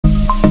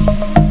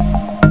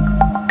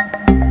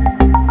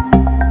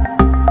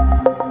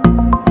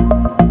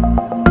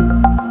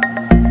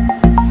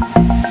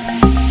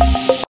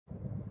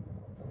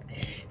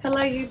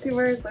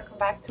guys, welcome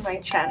back to my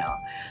channel.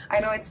 I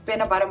know it's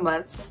been about a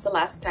month since the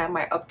last time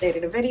I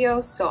updated a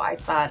video, so I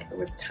thought it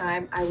was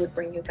time I would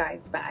bring you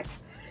guys back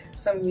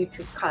some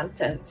YouTube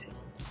content.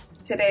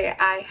 Today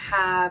I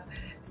have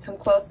some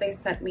clothes they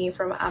sent me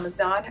from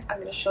Amazon. I'm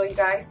going to show you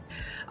guys.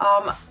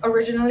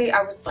 Originally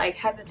I was like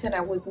hesitant.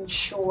 I wasn't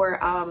sure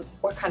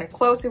what kind of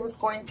clothes it was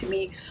going to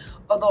be,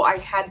 although I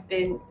had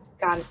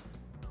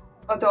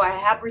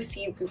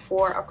received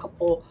before a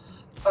couple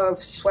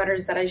of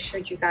sweaters that I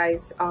showed you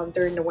guys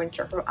during the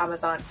winter from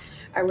Amazon.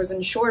 I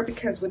wasn't sure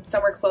because with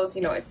summer clothes,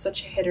 you know, it's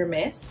such a hit or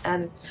miss,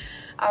 and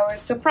I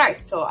was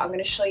surprised. So I'm going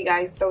to show you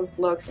guys those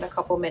looks in a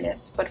couple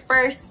minutes. But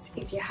first,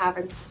 if you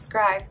haven't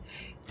subscribed,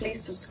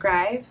 please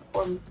subscribe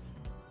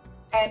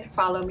and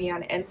follow me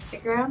on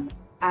Instagram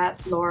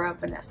at Laura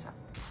Vanessa.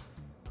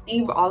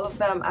 Leave all of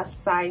them a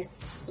size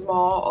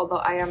small, although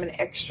I am an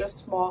extra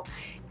small.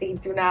 They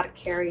do not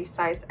carry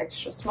size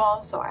extra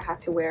small, so I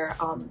had to wear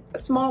a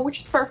small, which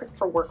is perfect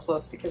for work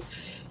clothes because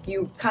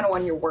you kind of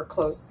want your work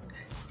clothes,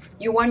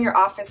 you want your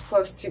office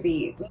clothes to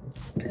be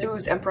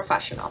loose and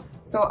professional.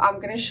 So I'm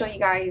gonna show you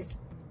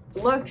guys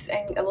the looks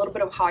and a little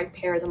bit of how I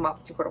pair them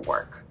up to go to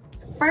work.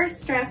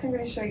 First dress I'm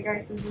gonna show you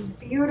guys is this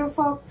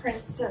beautiful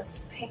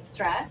princess pink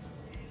dress.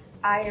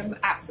 I am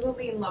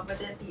absolutely in love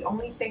with it. The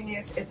only thing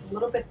is it's a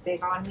little bit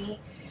big on me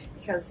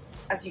because,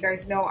 as you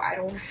guys know, I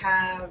don't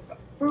have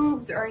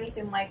boobs or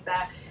anything like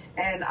that,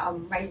 and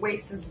my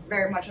waist is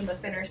very much on the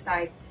thinner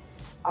side.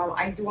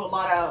 I do a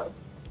lot of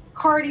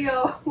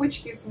cardio,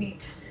 which gives me,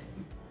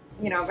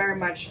 you know, very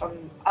much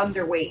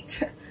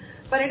underweight.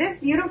 But it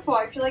is beautiful.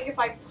 I feel like if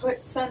I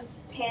put some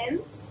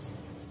pins,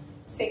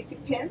 safety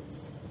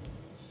pins,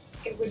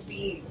 it would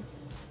be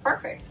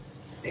perfect.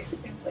 Safety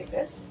pins like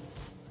this.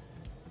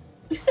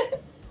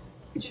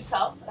 Could you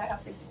tell that I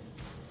have safety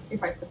pins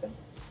if I put them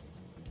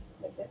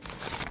like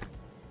this?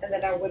 And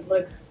then I would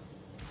look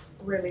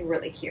really,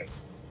 really cute.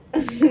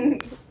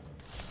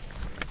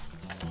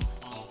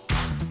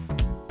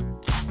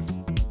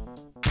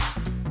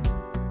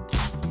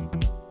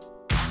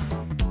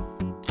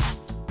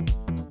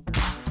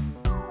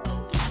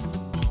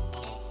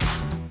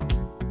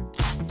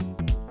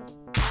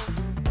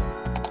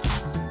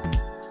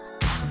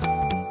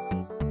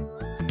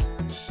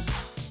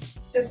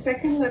 The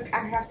second look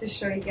I have to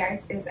show you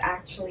guys is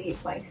actually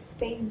my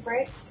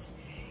favorite.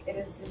 It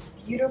is this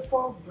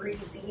beautiful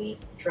breezy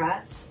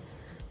dress.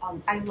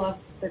 I love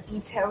the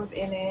details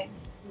in it.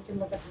 You can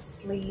look at the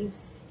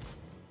sleeves.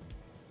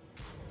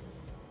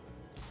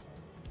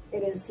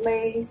 It is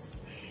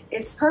lace.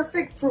 It's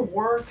perfect for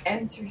work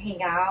and to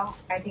hang out.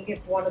 I think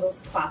it's one of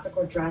those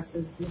classical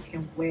dresses you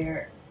can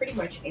wear pretty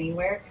much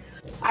anywhere.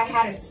 I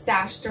had it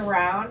stashed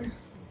around,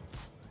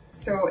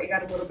 so it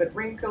got a little bit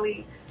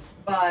wrinkly,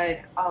 but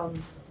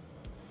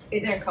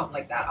it didn't come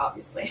like that,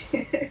 obviously.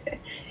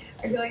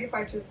 I feel like if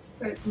I just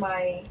put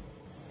my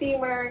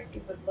steamer,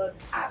 it would look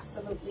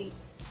absolutely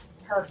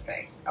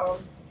perfect.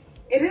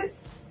 It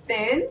is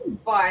thin,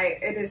 but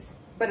it's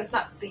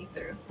not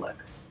see-through.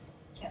 Look,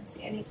 can't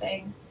see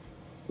anything.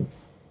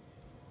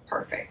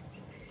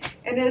 Perfect.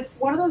 And it's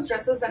one of those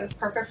dresses that is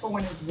perfect for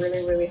when it's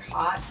really, really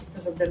hot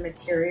because of the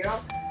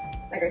material.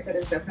 Like I said,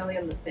 it's definitely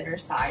on the thinner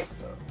side,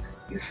 so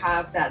you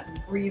have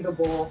that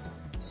breathable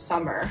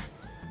summer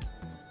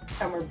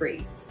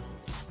breeze.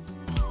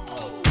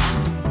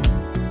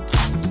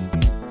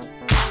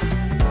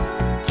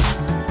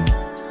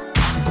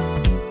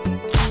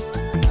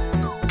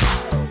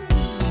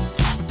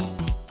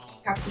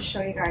 I have to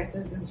show you guys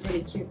this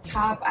really cute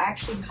top. I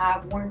actually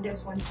have worn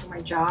this one to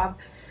my job.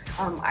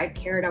 I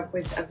paired up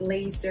with a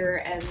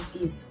blazer and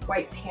these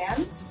white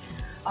pants.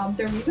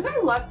 The reason I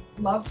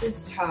love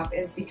this top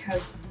is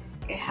because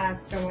it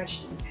has so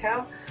much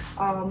detail.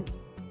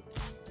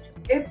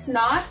 It's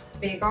not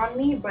big on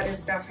me, but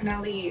it's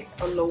definitely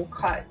a low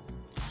cut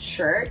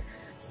shirt.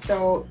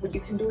 So what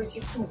you can do is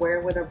you can wear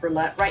it with a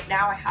bralette. Right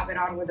now I have it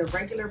on with a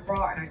regular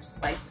bra and I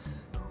just like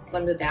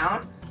slimmed it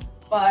down.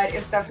 But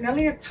it's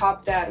definitely a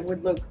top that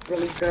would look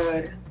really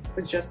good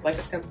with just like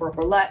a simple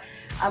bralette.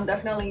 I'm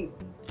definitely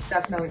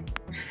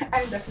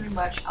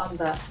much on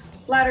the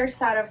flatter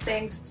side of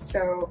things,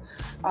 so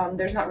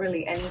there's not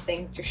really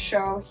anything to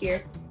show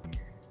here.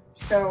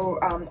 So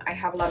I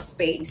have a lot of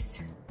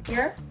space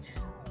here,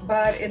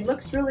 but it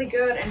looks really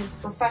good and it's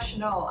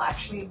professional.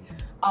 Actually,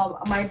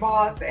 my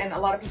boss and a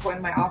lot of people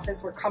in my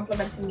office were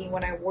complimenting me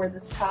when I wore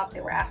this top.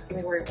 They were asking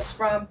me where it was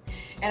from,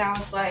 and I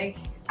was like,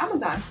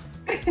 Amazon.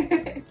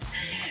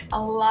 A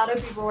lot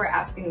of people were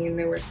asking me and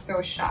they were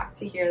so shocked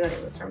to hear that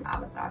it was from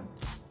Amazon.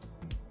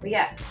 But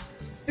yeah,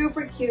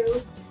 super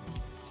cute,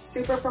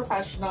 super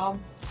professional,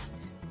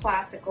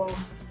 classical,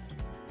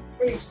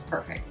 really just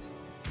perfect.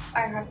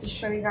 I have to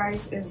show you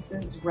guys is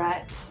this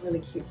red, really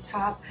cute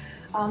top.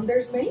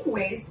 There's many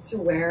ways to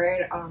wear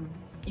it.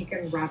 You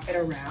can wrap it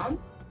around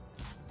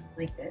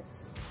like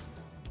this.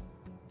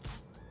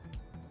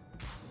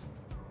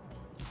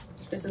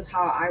 This is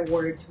how I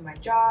wore it to my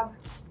job.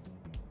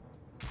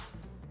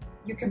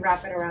 You can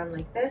wrap it around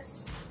like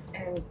this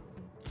and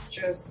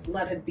just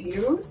let it be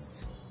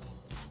loose.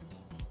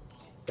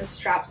 The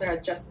straps are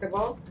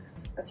adjustable.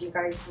 As you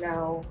guys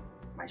know,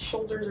 my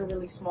shoulders are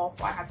really small,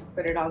 so I had to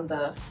put it on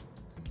the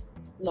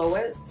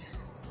lowest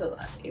so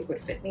that it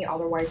would fit me,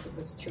 otherwise it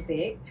was too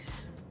big.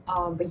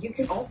 But you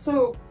can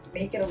also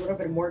make it a little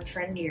bit more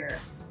trendier,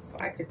 so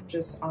I could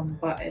just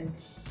unbutton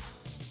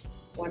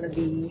one of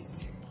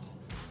these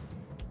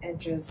and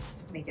just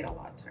make it a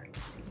lot tighter.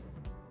 Let's see,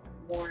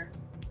 more,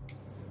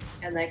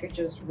 and I could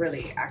just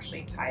really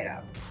actually tie it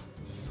up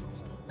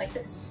like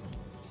this.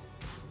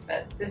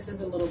 But this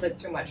is a little bit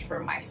too much for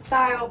my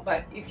style,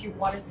 but if you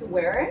wanted to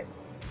wear it,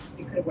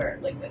 you could wear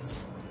it like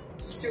this.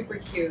 Super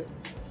cute,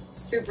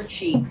 super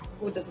chic.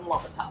 Who doesn't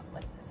love a top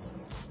like this?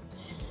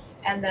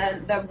 And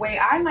then the way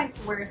I like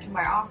to wear it to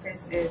my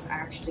office is I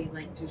actually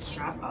like to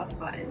strap on the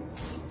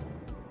buttons.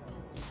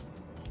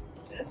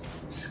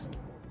 This.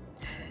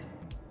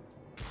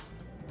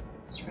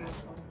 Strap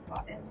on the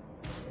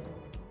buttons.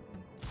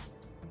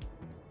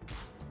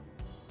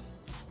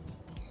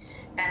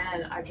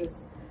 And I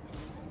just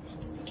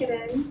stick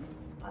it in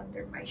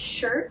under my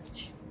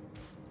shirt.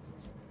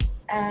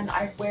 And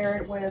I wear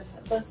it with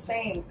the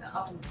same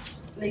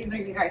blazer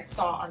you guys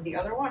saw on the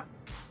other one,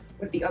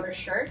 with the other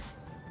shirt.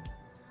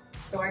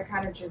 So I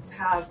kind of just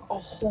have a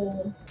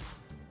whole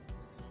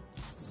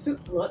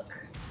suit look.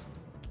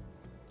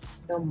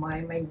 Don't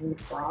mind my nude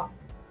bra,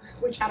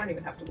 which I don't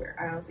even have to wear.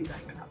 I honestly don't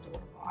even have to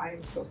wear a bra. I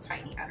am so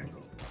tiny, I don't even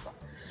need a bra.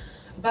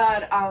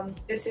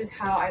 But this is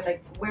how I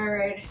like to wear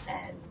it,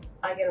 and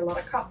I get a lot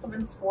of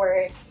compliments for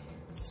it.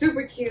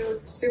 Super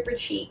cute, super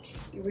chic.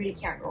 You really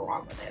can't go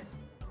wrong with it.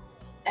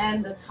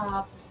 And the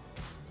top,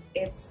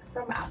 it's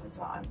from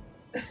Amazon.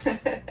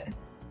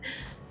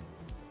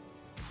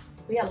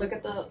 Yeah, look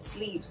at the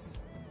sleeves.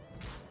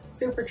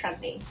 Super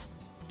trendy.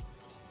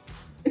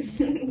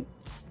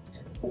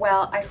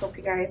 Well, I hope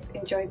you guys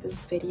enjoyed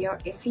this video.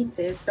 If you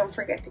did, don't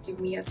forget to give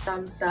me a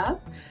thumbs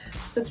up.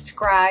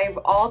 Subscribe.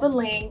 All the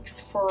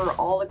links for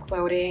all the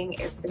clothing,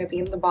 it's gonna be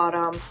in the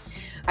bottom.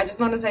 I just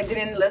noticed I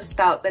didn't list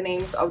out the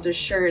names of the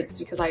shirts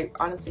because I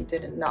honestly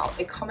didn't know.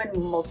 They come in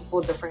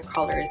multiple different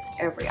colors,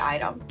 every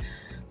item.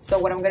 So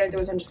what I'm gonna do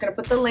is I'm just gonna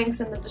put the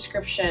links in the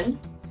description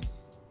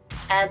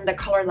and the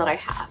color that I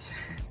have.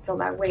 So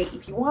that way,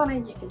 if you want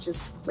it, you can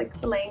just click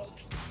the link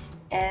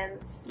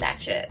and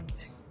snatch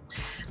it.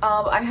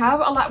 I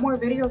have a lot more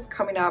videos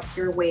coming up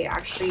your way.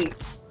 Actually,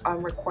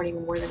 I'm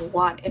recording more than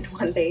one in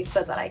one day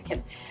so that I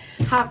can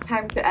have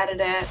time to edit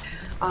it.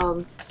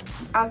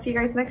 I'll see you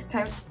guys next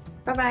time.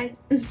 Bye-bye.